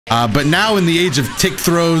But now in the age of tick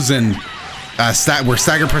throws and where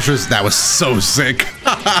stagger pressures, that was so sick.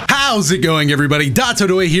 How's it going, everybody?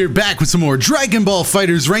 Dotodoya here, back with some more Dragonball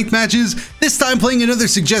FighterZ ranked matches, this time playing another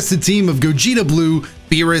suggested team of Vegito Blue,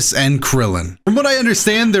 Beerus, and Krillin. From what I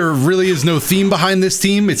understand, there really is no theme behind this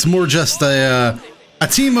team. It's more just a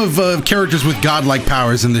team of characters with godlike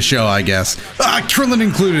powers in the show, I guess. Krillin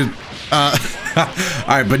included.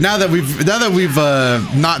 Alright, but now that we've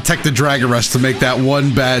not teched the Dragon Rush to make that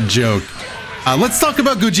one bad joke, let's talk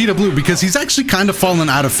about Vegito Blue, because he's actually kind of fallen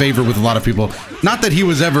out of favor with a lot of people. Not that he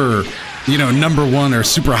was ever, you know, #1 or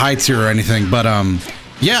super high tier or anything, but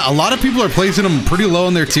yeah, a lot of people are placing him pretty low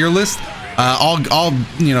on their tier list.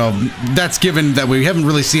 You know, that's given that we haven't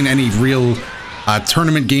really seen any real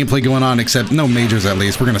tournament gameplay going on, except no majors at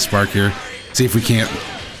least. We're gonna spark here, see if we can't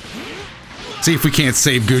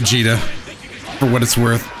save Gogeta for what it's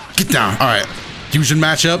worth. Get down. All right, fusion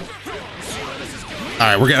matchup.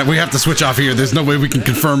 All right, we have to switch off here. There's no way we can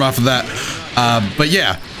confirm off of that. But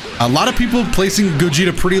yeah, a lot of people placing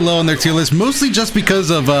Gogeta pretty low on their tier list, mostly just because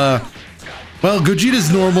of well,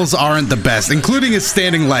 Gogeta's normals aren't the best, including his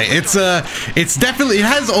standing light. It's definitely, it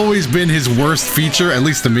has always been his worst feature, at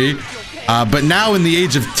least to me. But now in the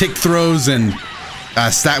age of tick throws and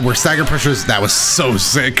where stagger pressures, that was so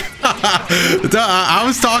sick. I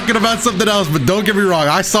was talking about something else, but don't get me wrong,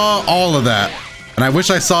 I saw all of that. And I wish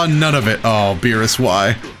I saw none of it. Oh, Beerus,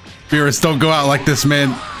 why? Beerus, don't go out like this,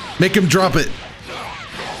 man. Make him drop it.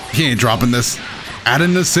 He ain't dropping this. Add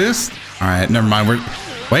an assist? All right, never mind.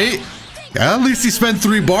 Wait. Yeah, at least he spent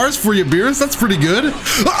 3 bars for you, Beerus. That's pretty good.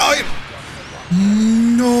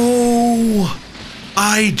 No.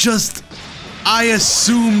 I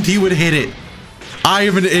assumed he would hit it. I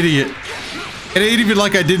am an idiot. It ain't even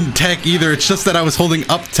like I didn't tech either. It's just that I was holding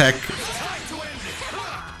up tech.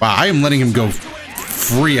 Wow, I am letting him go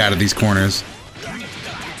free out of these corners.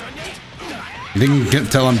 You think you can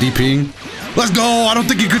tell I'm DPing? Let's go! I don't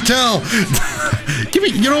think you could tell! Give me,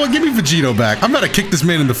 you know what? Give me Vegito back. I'm about to kick this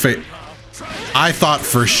man in the face. I thought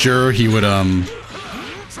for sure he would, I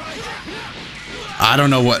don't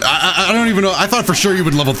know what. I don't even know. I thought for sure he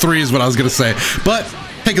would level 3 is what I was gonna say. But,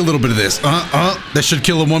 take a little bit of this. That should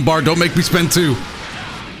kill him 1 bar. Don't make me spend 2.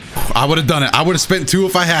 I would have done it. I would have spent 2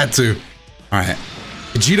 if I had to. Alright.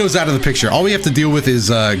 Vegito's out of the picture. All we have to deal with is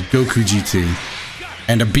Goku GT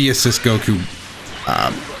and a B assist Goku.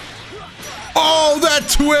 Oh, that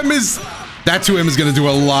 2M is gonna do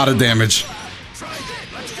a lot of damage.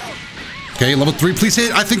 Okay, level 3, please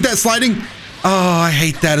hit. I think that's sliding. Oh, I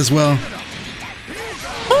hate that as well.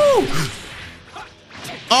 Woo!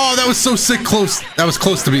 Oh, that was so sick. Close. That was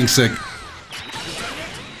close to being sick.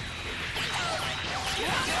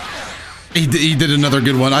 He did another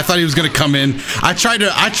good one. I thought he was gonna come in. I tried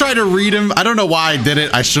to read him. I don't know why I did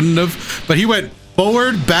it. I shouldn't have. But he went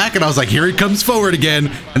forward, back, and I was like, here he comes forward again.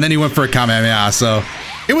 And then he went for a Kamehameha. So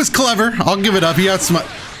it was clever. I'll give it up. He outsmart.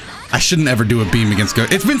 I shouldn't ever do a beam against Goku.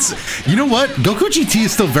 It's been, you know what? Goku GT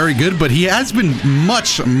is still very good, but he has been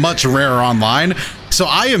much rarer online. So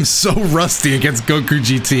I am so rusty against Goku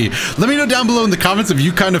GT. Let me know down below in the comments if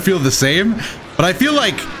you kind of feel the same. But I feel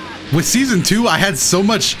like with season 2, I had so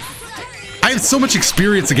much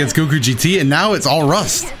experience against Goku GT, and now it's all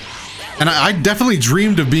rust. And I definitely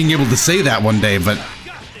dreamed of being able to say that one day, but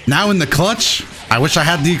now in the clutch, I wish I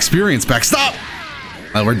had the experience back. Stop!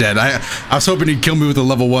 Oh, we're dead. I was hoping he'd kill me with a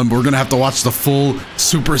level 1, but we're gonna have to watch the full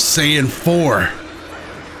Super Saiyan 4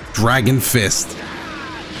 Dragon Fist.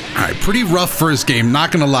 Alright, pretty rough first game,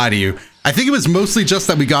 not gonna lie to you. I think it was mostly just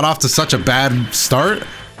that we got off to such a bad start.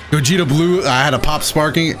 Vegito Blue, I had a pop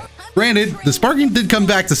sparking. Granted, the sparking did come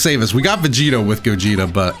back to save us. We got Vegito with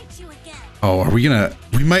Gogeta, but... Oh, we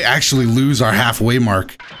might actually lose our halfway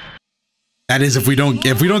mark. That is, if we don't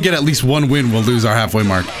get at least 1 win, we'll lose our halfway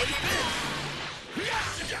mark.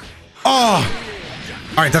 Oh!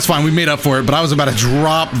 Alright, that's fine. We made up for it, but I was about to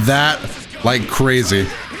drop that like crazy.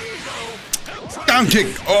 Down kick.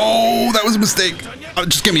 Oh, that was a mistake. Oh,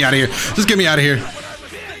 just get me out of here. Just get me out of here.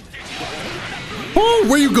 Oh,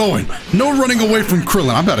 where you going? No running away from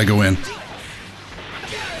Krillin. I'm about to go in.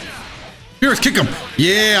 Beerus, kick him.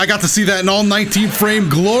 Yeah, I got to see that in all 19 frame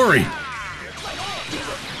glory.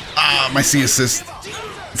 Ah, my C assist.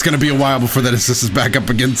 It's going to be a while before that assist is back up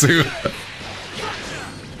again, too.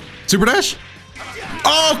 Super dash?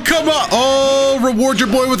 Oh, come on. Oh, reward your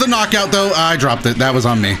boy with a knockout, though. I dropped it. That was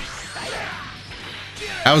on me.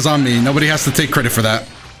 That was on me. Nobody has to take credit for that.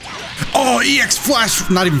 Oh, EX Flash.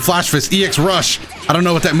 Not even Flash Fist. EX Rush. I don't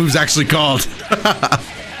know what that move's actually called.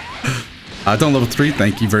 Don't level 3.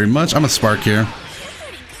 Thank you very much. I'm a spark here.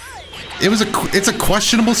 It's a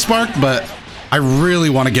questionable spark, but I really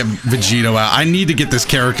want to get Vegito out. I need to get this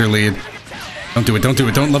character lead. Don't do it. Don't do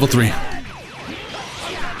it. Don't level 3.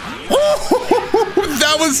 Oh,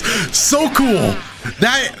 that was so cool.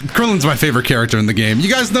 That Krillin's my favorite character in the game. You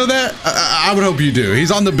guys know that? I would hope you do.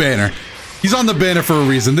 He's on the banner. He's on the banner for a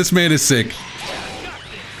reason. This man is sick.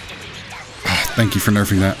 Oh, thank you for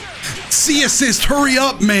nerfing that. C-assist, hurry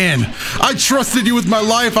up, man. I trusted you with my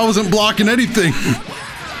life. I wasn't blocking anything.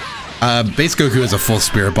 Base Goku has a full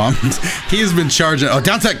Spirit Bomb. He has been charging. Oh,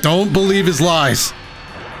 down tech. Don't believe his lies.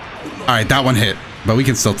 All right, that one hit. But we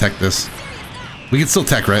can still tech this. We can still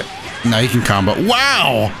tech, right? Now you can combo.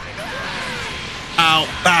 Wow. Ow,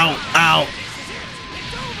 ow, ow.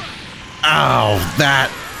 Ow, that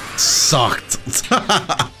sucked.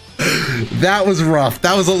 That was rough.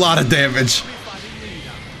 That was a lot of damage.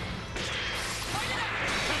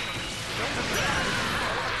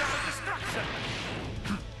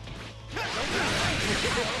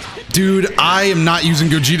 Dude, I am not using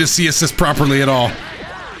Gogeta's C-assist properly at all.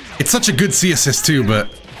 It's such a good C-assist too, but...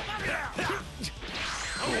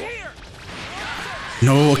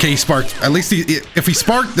 No, okay, he sparked. At least if he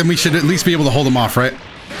sparked, then we should at least be able to hold him off, right?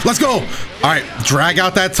 Let's go! Alright, drag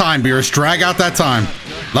out that time, Beerus. Drag out that time.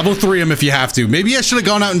 Level 3 him if you have to. Maybe I should have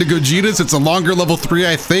gone out into Gogeta's. It's a longer level 3,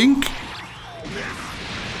 I think.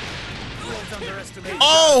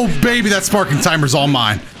 Oh, baby, that sparking timer's all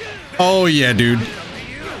mine. Oh, yeah, dude.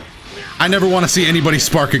 I never want to see anybody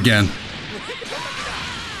spark again.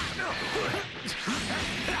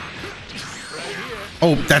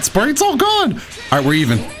 Oh, that spark, it's all gone. All right, we're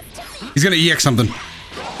even. He's gonna EX something.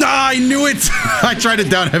 Ah, I knew it. I tried to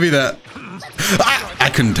down heavy that. Ah,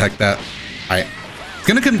 I couldn't tech that. All right, it's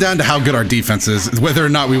gonna come down to how good our defense is, whether or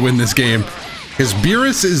not we win this game. Because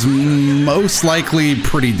Beerus is most likely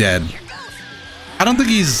pretty dead. I don't think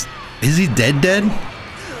he's, is he dead?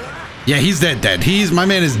 Yeah, he's dead. My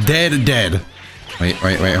man is dead. Wait,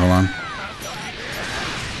 hold on.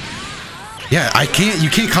 Yeah, you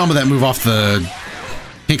can't combo that move off the,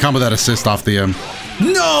 can't combo that assist off the,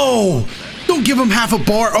 no! Don't give him half a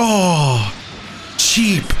bar. Oh,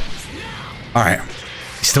 cheap. All right,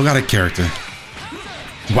 he still got a character.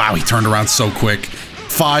 Wow, he turned around so quick.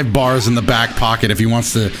 5 bars in the back pocket if he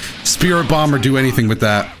wants to Spirit Bomb or do anything with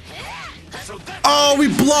that. Oh, we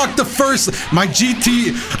blocked the first. My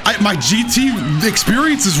GT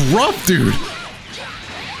experience is rough, dude.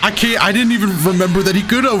 I didn't even remember that he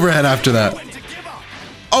could overhead after that.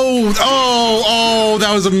 Oh,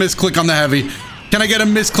 that was a misclick on the heavy. Can I get a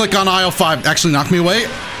misclick on aisle 5? Actually, knock me away?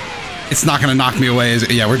 It's not gonna knock me away, is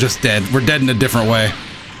it? Yeah, we're just dead. We're dead in a different way.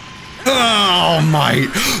 Oh my,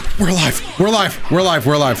 we're alive.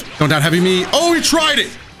 Don't down heavy me. Oh, he tried it.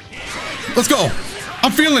 Let's go.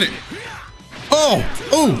 I'm feeling it. Oh,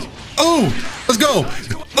 let's go.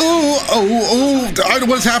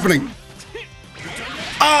 What is happening?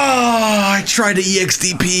 I tried to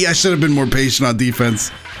EXDP. I should have been more patient on defense.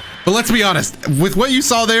 But let's be honest, with what you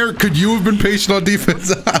saw there, could you have been patient on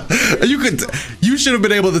defense? You should have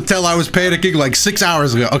been able to tell I was panicking like 6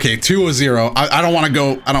 hours ago. Okay, 2-0. I don't want to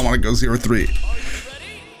go 0-3.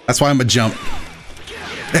 That's why I'm a jump.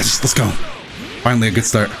 Yes, let's go. Finally a good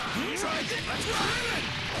start.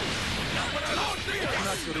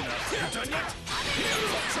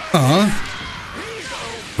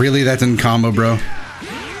 Really? That didn't combo, bro.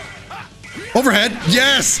 Overhead.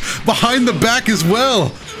 Yes! Behind the back as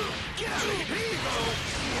well.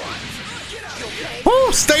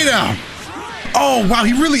 Oh, stay down. Oh, wow.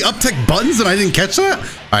 He really up-tech buttons and I didn't catch that? All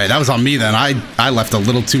right, that was on me then. I left a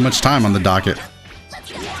little too much time on the docket.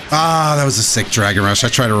 Ah, that was a sick Dragon Rush. I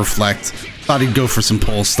tried to reflect. Thought he'd go for some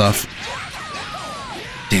pole stuff.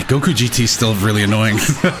 Damn, Goku GT is still really annoying.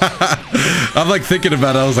 I'm like thinking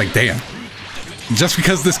about it. I was like, damn. Just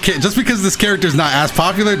because this character's not as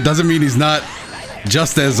popular doesn't mean he's not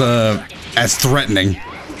just as threatening.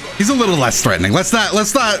 He's a little less threatening. Let's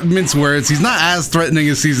not mince words. He's not as threatening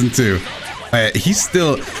as season 2. He's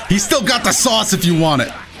still got the sauce if you want it.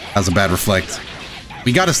 That was a bad reflect.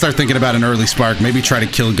 We got to start thinking about an early spark. Maybe try to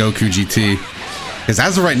kill Goku GT. Because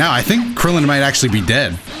as of right now, I think Krillin might actually be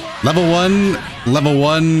dead. Level 1,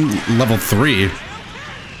 level 3.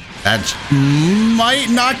 That might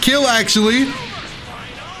not kill, actually.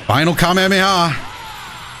 Final Kamehameha.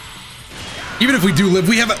 Even if we do live,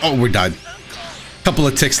 we have oh, we died. Couple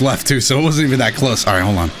of ticks left, too, so it wasn't even that close. All right,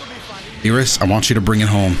 hold on. Beerus, I want you to bring it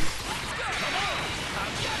home.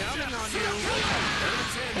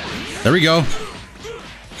 There we go.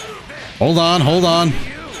 Hold on.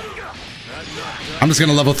 I'm just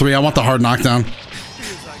gonna level 3. I want the hard knockdown.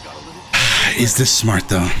 Is this smart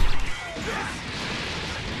though?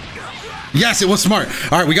 Yes, it was smart.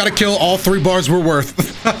 All right, we got to kill all 3 bars we're worth.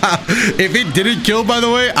 If it didn't kill, by the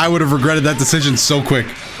way, I would have regretted that decision so quick.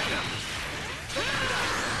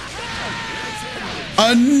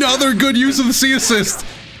 Another good use of the C assist.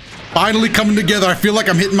 Finally coming together. I feel like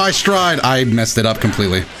I'm hitting my stride. I messed it up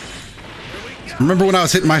completely. Remember when I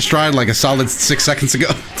was hitting my stride like a solid 6 seconds ago?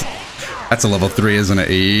 That's a level 3, isn't it?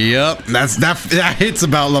 Yep. That hits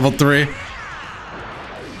about level 3.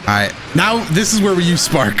 All right, now this is where we use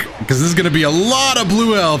Spark, because this is going to be a lot of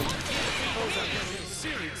blue health.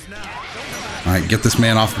 All right, get this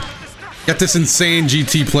man off. Get this insane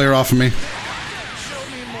GT player off of me.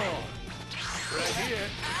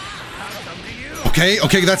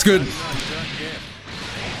 Okay, that's good.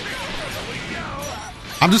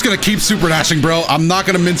 I'm just going to keep super dashing, bro. I'm not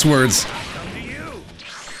going to mince words.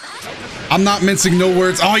 I'm not mincing no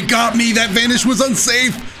words. Oh, he got me. That vanish was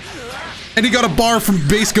unsafe. And he got a bar from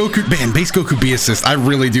base Goku. Man, base Goku B assist. I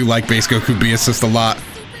really do like base Goku B assist a lot.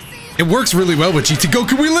 It works really well with GT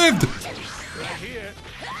Goku. We lived.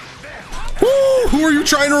 Woo! Who are you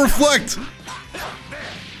trying to reflect?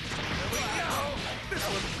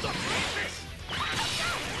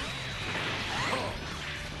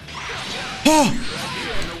 Oh!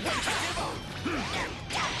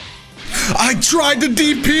 I tried to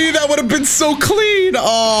DP. That would have been so clean.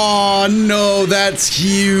 Oh, no, that's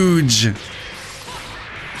huge.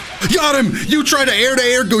 Got him. You tried to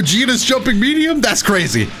air-to-air Gogeta's jumping medium? That's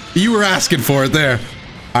crazy. You were asking for it there.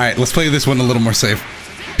 All right, let's play this one a little more safe.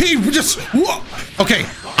 He just... Whoa. Okay,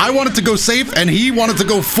 I wanted to go safe, and he wanted to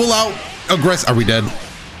go full-out aggressive. Are we dead?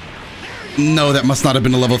 No, that must not have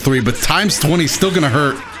been a level 3, but times 20 is still going to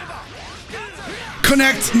hurt.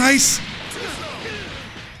 Connect. Nice.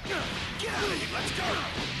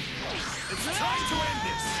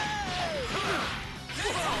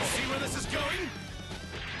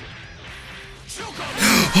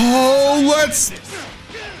 Oh, let's...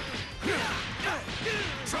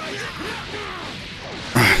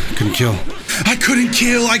 Couldn't kill. I couldn't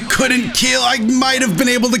kill. I couldn't kill. I might have been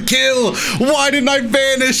able to kill. Why didn't I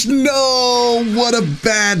vanish? No. What a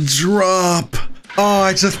bad drop. Oh,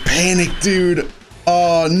 I just panicked, dude.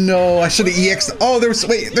 Oh, no. I should have EX'd. Oh,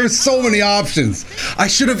 there's so many options. I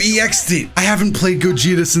should have EX'd it. I haven't played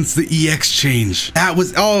Gogeta since the EX change. That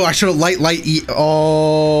was... Oh, I should have light E...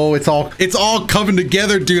 Oh, it's all coming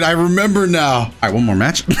together, dude. I remember now. All right, one more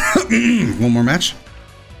match. One more match.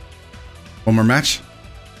 One more match.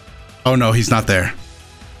 Oh, no, he's not there.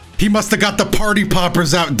 He must have got the party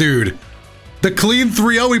poppers out, dude. The clean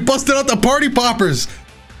 3-0. He busted out the party poppers.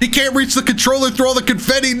 He can't reach the controller through all the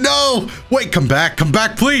confetti. No! Wait, come back,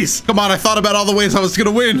 please. Come on, I thought about all the ways I was gonna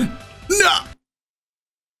win. No!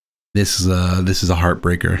 This is a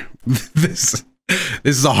heartbreaker. This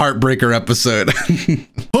is a heartbreaker episode.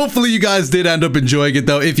 Hopefully you guys did end up enjoying it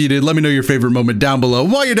though. If you did, let me know your favorite moment down below.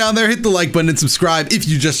 While you're down there, hit the like button and subscribe if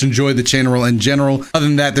you just enjoy the channel in general. Other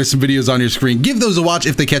than that, there's some videos on your screen. Give those a watch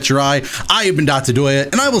if they catch your eye. I have been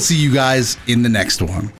Dotodoya, and I will see you guys in the next one.